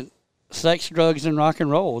saying, sex, drugs, and rock and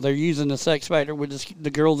roll. They're using the sex factor with the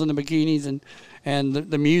girls in the bikinis and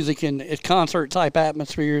the music and it's concert-type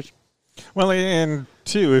atmospheres. Well, and,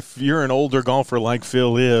 too, if you're an older golfer like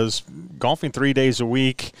Phil is, golfing 3 days a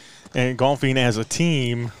week and golfing as a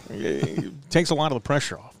team takes a lot of the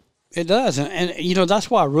pressure off. It does. And that's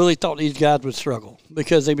why I really thought these guys would struggle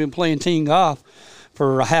because they've been playing team golf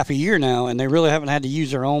for a half a year now, and they really haven't had to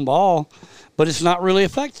use their own ball. but it's not really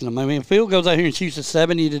affecting them. I mean, if Phil goes out here and shoots a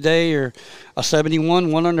 70 today or a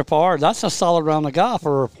 71, 1 under par, that's a solid round of golf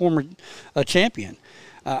for a former champion.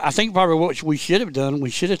 I think probably what we should have done,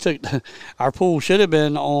 our pool should have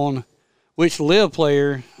been on which live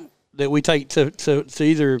player that we take to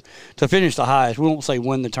finish the highest. We won't say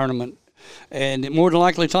win the tournament. And more than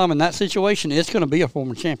likely, Tom, in that situation, it's going to be a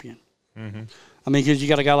former champion. Mm-hmm. I mean, because you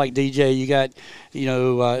got a guy like DJ, you got,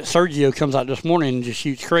 Sergio comes out this morning and just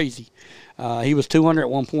shoots crazy. He was 200 at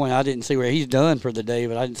one point. I didn't see where he's done for the day,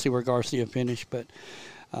 but I didn't see where Garcia finished. But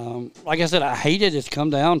like I said, I hate it. It's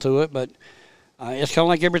come down to it, but it's kind of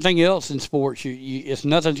like everything else in sports. It's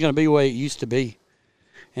nothing's going to be the way it used to be,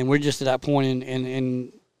 and we're just at that point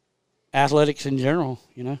in athletics in general.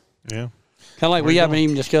 Yeah. Kind of like we haven't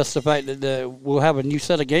even discussed the fact that we'll have a new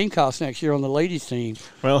set of Gamecocks next year on the ladies' team.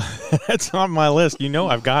 Well, that's on my list.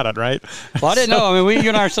 I've got it, right? Well, I didn't know. I mean, you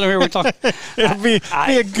and I are sitting here, we're talking. It'll be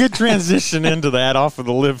a good transition into that off of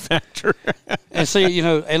the live factor. And see,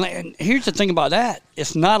 and here's the thing about that.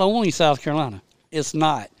 It's not only South Carolina. It's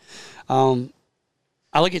not.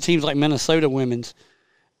 I look at teams like Minnesota women's.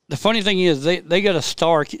 The funny thing is they got a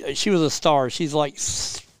star. She was a star. She's like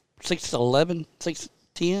 6'11",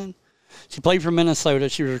 6'10". She played for Minnesota.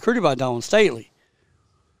 She was recruited by Dawn Staley.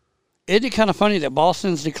 Isn't it kind of funny that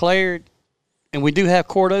Boston's declared, and we do have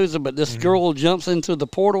Cordoza, but this girl jumps into the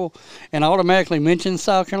portal and automatically mentions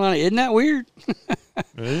South Carolina? Isn't that weird? A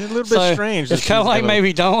little bit strange. It's kind of like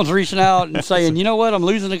maybe Dawn's reaching out and saying, you know what, I'm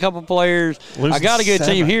losing a couple players. I got a good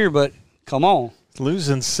team here, but come on.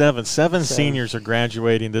 Losing seven seniors are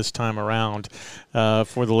graduating this time around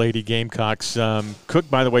for the Lady Gamecocks. Cook,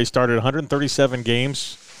 by the way, started 137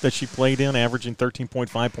 games that she played in, averaging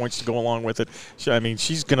 13.5 points to go along with it.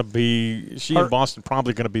 She's going to be – she and Boston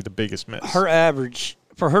probably going to be the biggest miss. Her average,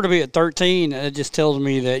 for her to be at 13, it just tells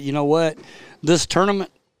me that, you know what, this tournament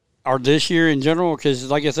or this year in general, because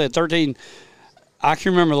like I said, 13 – I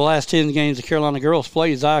can remember the last 10 games the Carolina girls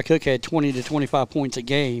played, Zia Cook had 20 to 25 points a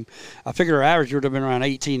game. I figure her average would have been around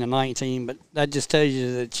 18 and 19, but that just tells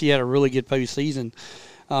you that she had a really good postseason.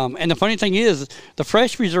 And the funny thing is, the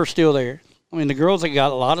freshmen are still there. I mean, the girls that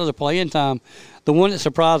got a lot of the playing time, the one that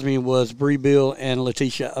surprised me was Bree Bill and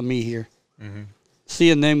Letitia Ami here. Mm-hmm.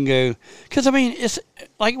 Seeing them go. Because, it's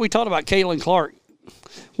like we talked about Caitlin Clark.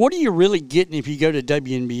 What are you really getting if you go to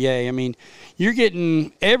WNBA? You're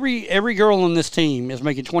getting every girl on this team is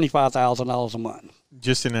making $25,000 a month.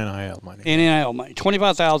 Just in NIL money. In NIL money,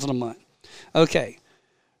 $25,000 a month. Okay.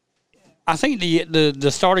 I think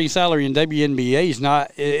the starting salary in WNBA is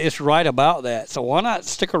not. It's right about that. So why not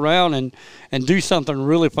stick around and do something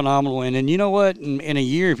really phenomenal? And then you know what? In a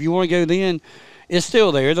year, if you want to go, then it's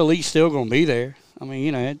still there. The league's still going to be there.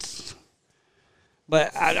 It's.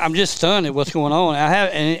 But I'm just stunned at what's going on.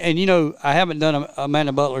 I haven't done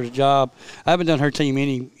Amanda Butler's job. I haven't done her team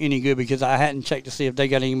any good because I hadn't checked to see if they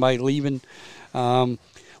got anybody leaving.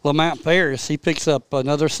 Lamont Ferris, he picks up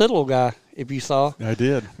another Citadel guy, if you saw. I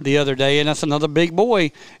did. The other day, and that's another big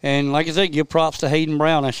boy. And like I said, give props to Hayden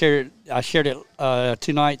Brown. I shared it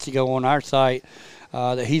 2 nights ago on our site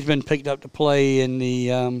that he's been picked up to play in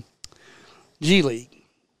the G League.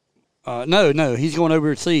 No, he's going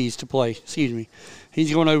overseas to play. Excuse me.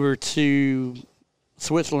 He's going over to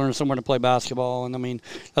Switzerland or somewhere to play basketball. And,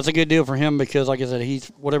 that's a good deal for him because, like I said, he's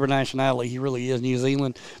whatever nationality he really is, New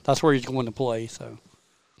Zealand, that's where he's going to play. So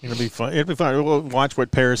it'll be fun. We'll watch what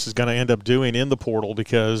Paris is going to end up doing in the portal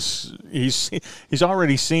because he's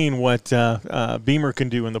already seen what Beamer can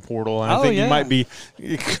do in the portal. And I think he might be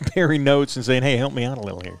comparing notes and saying, hey, help me out a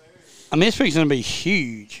little here. This week's going to be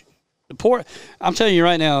huge. I'm telling you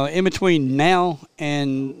right now, in between now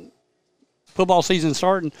and football season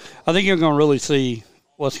starting, I think you're going to really see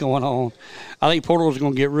what's going on. I think portal is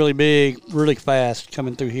going to get really big, really fast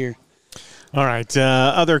coming through here. All right,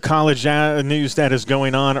 other college news that is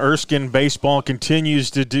going on. Erskine baseball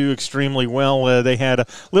continues to do extremely well. They had a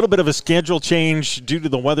little bit of a schedule change due to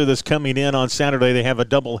the weather that's coming in on Saturday. They have a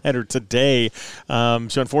doubleheader today.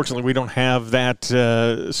 So, unfortunately, we don't have that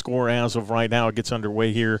score as of right now. It gets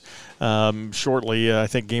underway here shortly. I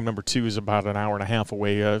think game number 2 is about an hour and a half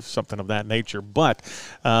away, something of that nature. But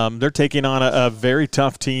they're taking on a very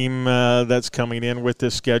tough team that's coming in with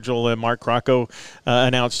this schedule. Mark Crocco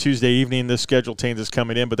announced Tuesday evening this schedule change is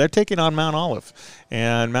coming in, but they're taking on Mount Olive.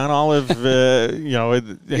 And Mount Olive,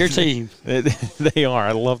 your team. They are.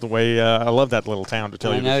 I love the way I love that little town, to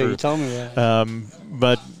tell you the truth. I know, you told me that.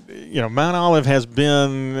 But Mount Olive has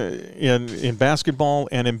been in basketball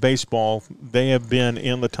and in baseball. They have been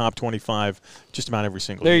in the top 25 just about every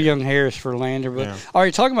single year. They're young Harris for Lander. But all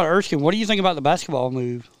right, talking about Erskine, what do you think about the basketball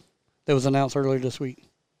move that was announced earlier this week?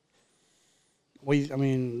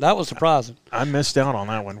 That was surprising. I missed out on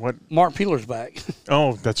that one. What? Mark Peeler's back.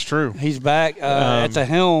 Oh, that's true. He's back at the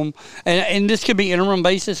helm. And this could be interim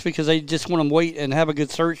basis because they just want to wait and have a good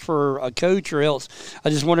search for a coach or else. I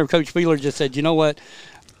just wonder if Coach Peeler just said, you know what?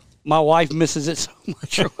 My wife misses it so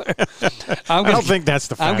much. I don't think that's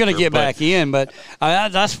the factor. I'm going to get back in, but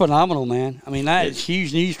that's phenomenal, man. I mean, that is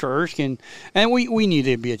huge news for Erskine, and we knew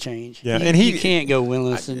there'd be a change. Yeah, you can't go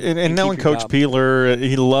winless. And knowing Coach Peeler,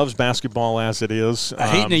 he loves basketball as it is.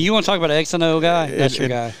 You want to talk about an X and O guy? That's your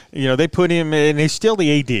guy. You know, they put him, and he's still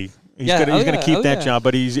the AD. He's going to keep that job,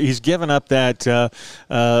 but he's given up that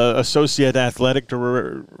associate athletic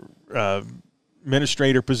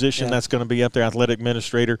administrator position that's going to be up there, athletic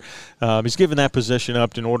administrator. He's given that position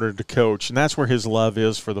up in order to coach, and that's where his love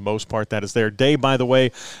is for the most part. That is there. Dave, by the way,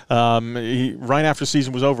 he, right after the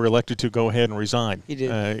season was over, elected to go ahead and resign. He did.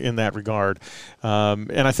 In that regard.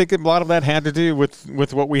 And I think a lot of that had to do with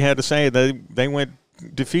what we had to say. They went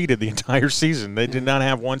defeated the entire season. They did not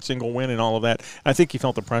have one single win and all of that. I think he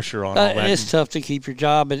felt the pressure on all that. It's tough to keep your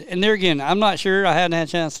job. And there again, I'm not sure. I hadn't had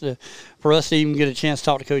a chance for us to even get a chance to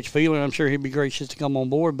talk to Coach Peeler. I'm sure he'd be gracious to come on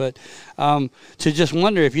board. But to just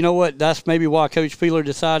wonder if, you know what, that's maybe why Coach Peeler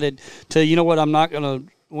decided to, you know what, I'm not going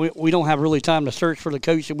to we don't have really time to search for the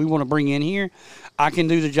coach that we want to bring in here. I can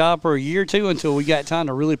do the job for a year or two until we got time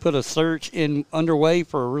to really put a search underway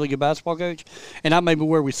for a really good basketball coach. And that may be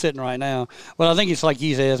where we're sitting right now. But I think it's like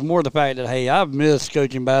he says, more the fact that, hey, I've missed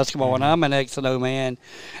coaching basketball and I'm an X and O man.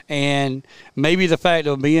 And maybe the fact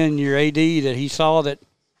of being your AD that he saw that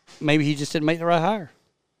maybe he just didn't make the right hire.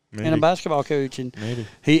 Maybe. And a basketball coach. And maybe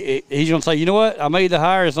he's going to say, you know what, I made the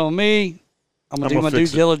hire, it's on me. I'm going to do my due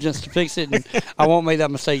diligence to fix it, and I won't make that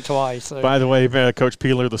mistake twice. So. By the way, Coach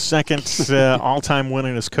Peeler, the second all-time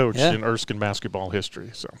winningest coach in Erskine basketball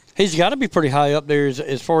history. So he's got to be pretty high up there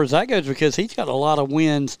as far as that goes because he's got a lot of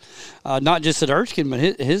wins, not just at Erskine, but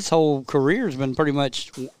his whole career has been pretty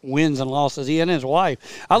much wins and losses. He and his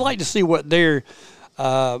wife. I'd like to see what their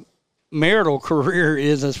marital career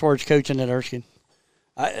is as far as coaching at Erskine.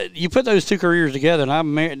 You put those two careers together,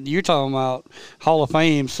 and you're talking about Hall of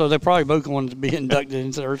Fame, so they're probably both going to be inducted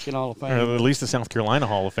into the Erskine Hall of Fame. At least the South Carolina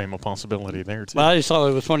Hall of Fame, a possibility there, too. But I just thought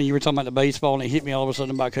it was funny. You were talking about the baseball, and it hit me all of a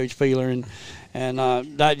sudden about Coach Peeler, and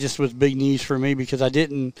that just was big news for me because I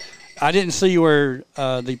didn't see where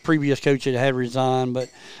the previous coach had resigned,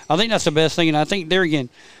 but I think that's the best thing, and I think there again,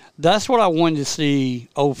 that's what I wanted to see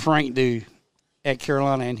old Frank do at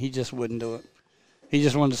Carolina, and he just wouldn't do it. He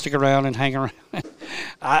just wanted to stick around and hang around.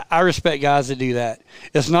 I respect guys that do that.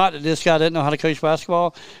 It's not that this guy didn't know how to coach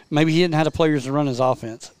basketball. Maybe he didn't have the players to run his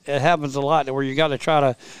offense. It happens a lot where you got to try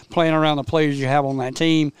to plan around the players you have on that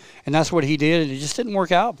team, and that's what he did, and it just didn't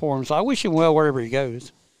work out for him. So I wish him well wherever he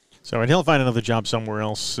goes. So, and he'll find another job somewhere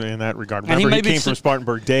else in that regard. Remember, he came from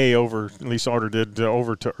Spartanburg Day over, at least Arter did,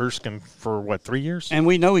 over to Erskine for, 3 years? And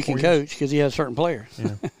we know he can coach because he has certain players.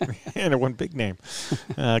 Yeah. And one big name.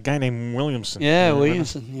 A guy named Williamson. Yeah,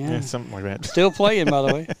 Williamson. Yeah, something like that. Still playing, by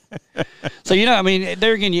the way. So, I mean,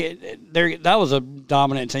 there again, that was a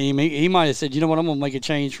dominant team. He might have said, you know what, I'm going to make a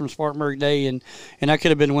change from Spartanburg Day, and that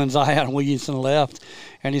could have been when Zion Williamson left.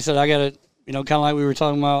 And he said, I got to, kind of like we were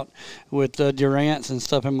talking about with Durant's and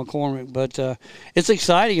stuff in McCormick. But it's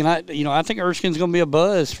exciting, and I think Erskine's going to be a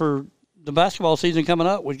buzz for the basketball season coming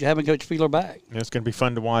up with having Coach Peeler back. Yeah, it's going to be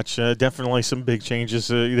fun to watch. Definitely some big changes.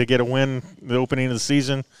 They get a win the opening of the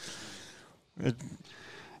season.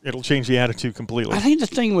 It'll change the attitude completely. I think the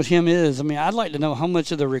thing with him is, I'd like to know how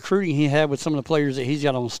much of the recruiting he had with some of the players that he's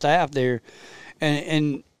got on staff there,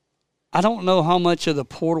 and I don't know how much of the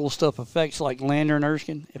portal stuff affects like Lander and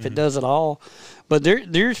Erskine, if it does at all. But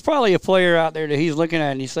there's probably a player out there that he's looking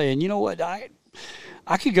at and he's saying, you know what, I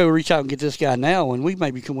could go reach out and get this guy now, and we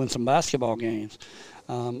maybe can win some basketball games.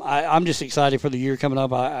 I'm just excited for the year coming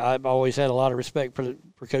up. I've always had a lot of respect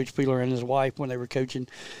for Coach Peeler and his wife when they were coaching,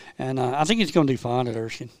 and I think he's going to do fine at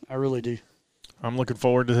Erskine. I really do. I'm looking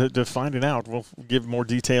forward to finding out. We'll give more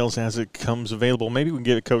details as it comes available. Maybe we can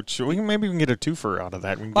get a coach. Maybe we can get a twofer out of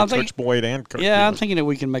that. We can get Coach Boyd and Coach Peeler. I'm thinking that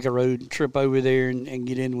we can make a road trip over there and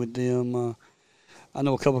get in with them. I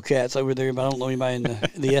know a couple cats over there, but I don't know anybody in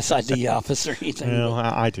the SID office or anything. Well,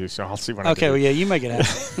 I do, so I'll see what I do. Okay, well, yeah, you make it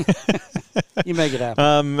happen. You make it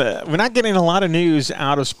happen. We're not getting a lot of news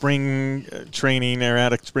out of spring training or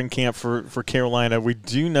out of spring camp for Carolina. We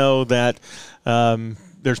do know that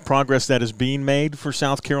there's progress that is being made for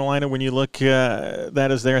South Carolina. When you look, that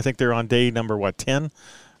is there. I think they're on day number, 10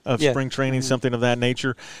 of spring training, something of that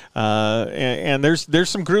nature. And there's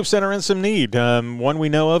some groups that are in some need. One we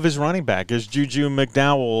know of is running back, is Juju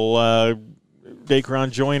McDowell.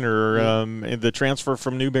 Dacron Joyner, the transfer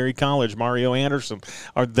from Newberry College, Mario Anderson,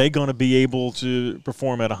 are they going to be able to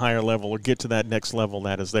perform at a higher level or get to that next level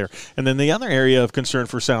that is there? And then the other area of concern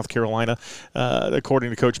for South Carolina, according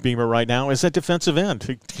to Coach Beamer right now, is that defensive end.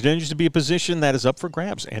 It continues to be a position that is up for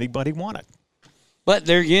grabs. Anybody want it? But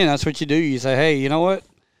there again, that's what you do. You say, hey, you know what?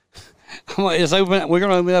 It's open. We're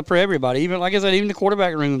going to open it up for everybody. Even like I said, even the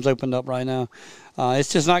quarterback room's opened up right now.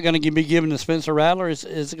 It's just not going to be given to Spencer Rattler. It's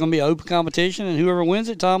going to be an open competition, and whoever wins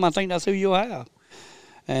it, Tom, I think that's who you'll have.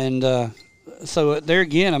 And so there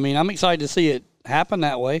again, I mean, I'm excited to see it happen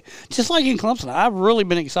that way. Just like in Clemson, I've really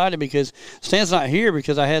been excited because Stan's not here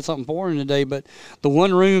because I had something for him today. But the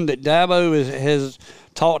one room that Dabo has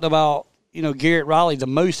talked about, Garrett Riley the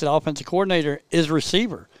most, the offensive coordinator, is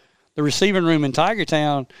receiver. The receiving room in Tiger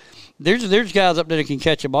Town. There's guys up there that can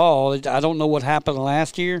catch a ball. I don't know what happened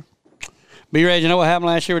last year. B-Rad, you know what happened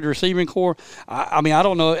last year with the receiving corps? I mean, I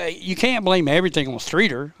don't know. You can't blame everything on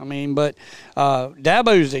Streeter. I mean, but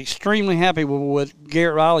Dabo's extremely happy with what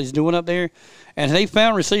Garrett Riley's doing up there. And they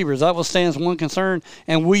found receivers. That was Stan's one concern.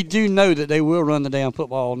 And we do know that they will run the damn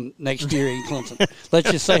football next year in Clemson. Let's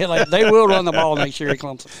just say it like they will run the ball next year in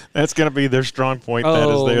Clemson. That's going to be their strong point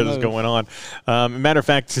that's going on. Matter of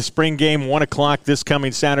fact, the spring game, 1 o'clock this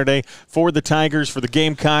coming Saturday for the Tigers. For the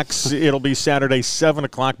Gamecocks, it'll be Saturday, 7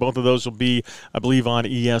 o'clock. Both of those will be, I believe, on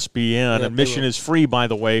ESPN. Yeah, admission is free, by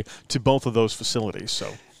the way, to both of those facilities.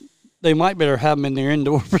 So they might better have them in their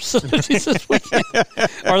indoor facilities this weekend.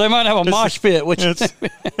 Or they might have a mosh pit.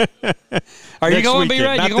 Are you going,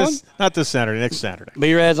 B-Rad? You going? Not this Saturday, next Saturday.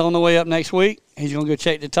 B-Rad's on the way up next week. He's going to go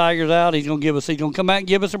check the Tigers out. He's going to come back and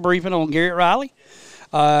give us a briefing on Garrett Riley.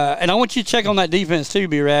 And I want you to check on that defense too,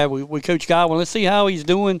 B-Rad. We Coach Godwin. Let's see how he's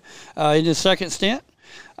doing in his second stint.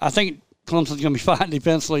 I think Clemson's going to be fine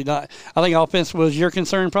defensively. I think offense was your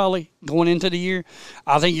concern probably going into the year.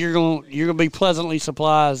 I think you're going to be pleasantly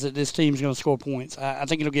surprised that this team's going to score points. I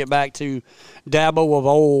think it'll get back to Dabo of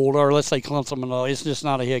old, or let's say Clemson. It's just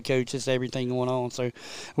not a head coach. It's everything going on. So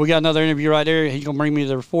we got another interview right there. He's going to bring me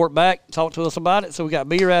the report back, talk to us about it. So we got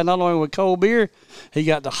B-Rad not only with cold beer, he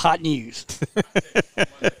got the hot news.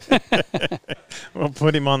 We'll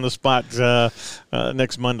put him on the spot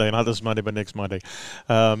next Monday. Not this Monday, but next Monday.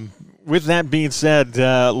 With that being said,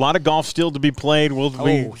 a lot of golf still to be played. We'll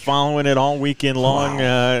be following it all weekend long.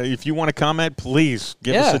 Wow. If you want to comment, please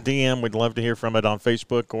give us a DM. We'd love to hear from it on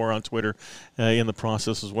Facebook or on Twitter in the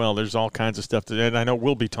process as well. There's all kinds of stuff. And I know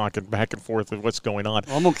we'll be talking back and forth of what's going on.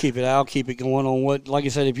 I'm going to keep it. I'll keep it going on what, like I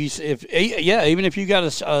said, even if you got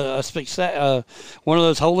one of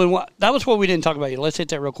those hole-in-one. That was what we didn't talk about yet. Let's hit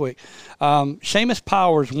that real quick. Seamus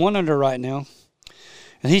Powers, 1 under right now.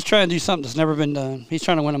 And he's trying to do something that's never been done. He's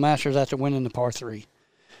trying to win a Masters after winning the par 3.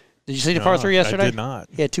 Did you see the par 3 yesterday? I did not.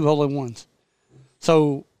 He had 2 hole-in-ones.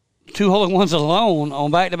 So 2 hole-in-ones alone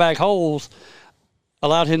on back-to-back holes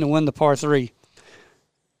allowed him to win the par 3.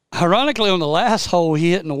 Ironically, on the last hole,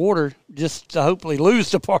 he hit in the water just to hopefully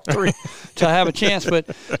lose the par 3 to have a chance. But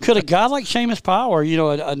could a guy like Seamus Power,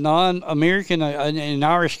 a non-American, an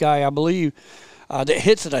Irish guy, I believe, that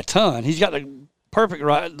hits it a ton. He's got the perfect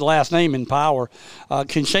last name in Power.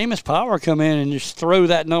 Can Seamus Power come in and just throw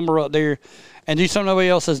that number up there and do something nobody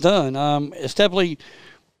else has done? It'd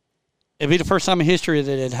be the first time in history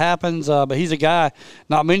that it happens, but he's a guy,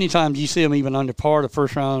 not many times you see him even under par the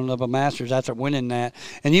first round of a Masters after winning that.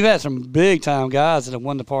 And you've had some big-time guys that have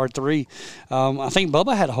won the par 3. I think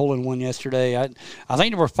Bubba had a hole-in-one yesterday. I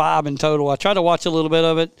think there were 5 in total. I tried to watch a little bit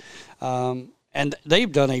of it. And they've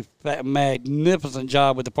done a magnificent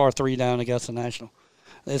job with the par 3 down at Augusta National.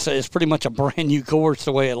 It's pretty much a brand-new course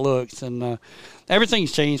the way it looks. And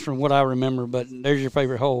everything's changed from what I remember, but there's your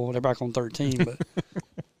favorite hole. They're back on 13. But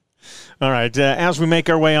all right, as we make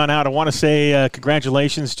our way on out, I want to say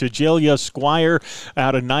congratulations to Jelia Squire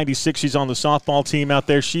out of 96. She's on the softball team out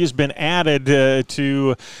there. She has been added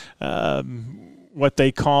to what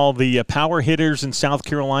they call the power hitters in South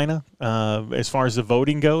Carolina as far as the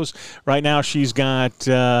voting goes. Right now she's got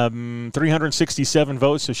 367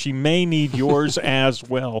 votes, so she may need yours as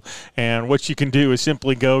well. And what you can do is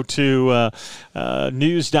simply go to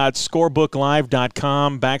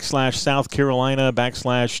news.scorebooklive.com/South Carolina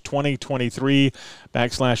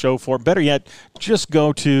 /2023/04. Better yet, just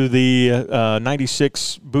go to the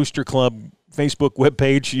 96 Booster Club Facebook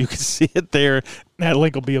webpage. You can see it there. That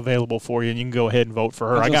link will be available for you, and you can go ahead and vote for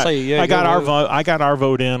her. I got our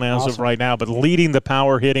vote in as of right now, but leading the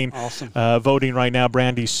power hitting voting right now,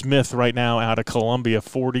 Brandy Smith right now out of Columbia,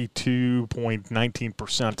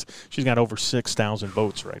 42.19%. She's got over 6,000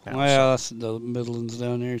 votes right now. Well, that's the Midlands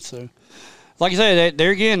down there. So, like I said,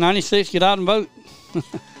 there again, 96, get out and vote.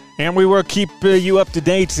 And we will keep you up to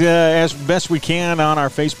date as best we can on our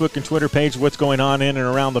Facebook and Twitter page, what's going on in and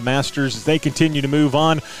around the Masters as they continue to move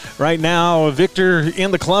on. Right now, Victor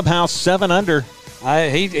in the clubhouse, 7 under.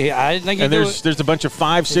 I didn't think and there's a bunch of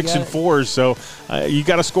 5, 6, and 4s, so you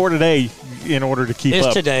got to score today in order to keep up.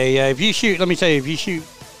 It's today. If you shoot, let me say, if you shoot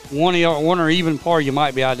one or even par, you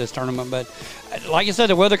might be out of this tournament. But like I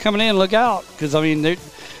said, the weather coming in, look out, because I mean,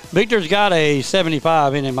 Victor's got a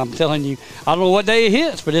 75 in him. I'm telling you, I don't know what day it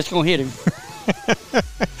hits, but it's going to hit him.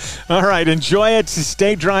 All right, enjoy it.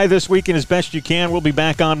 Stay dry this weekend as best you can. We'll be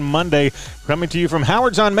back on Monday. Coming to you from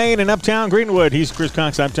Howard's on Main in Uptown Greenwood. He's Chris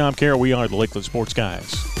Cox. I'm Tom Carroll. We are the Lakeland Sports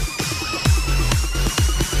Guys.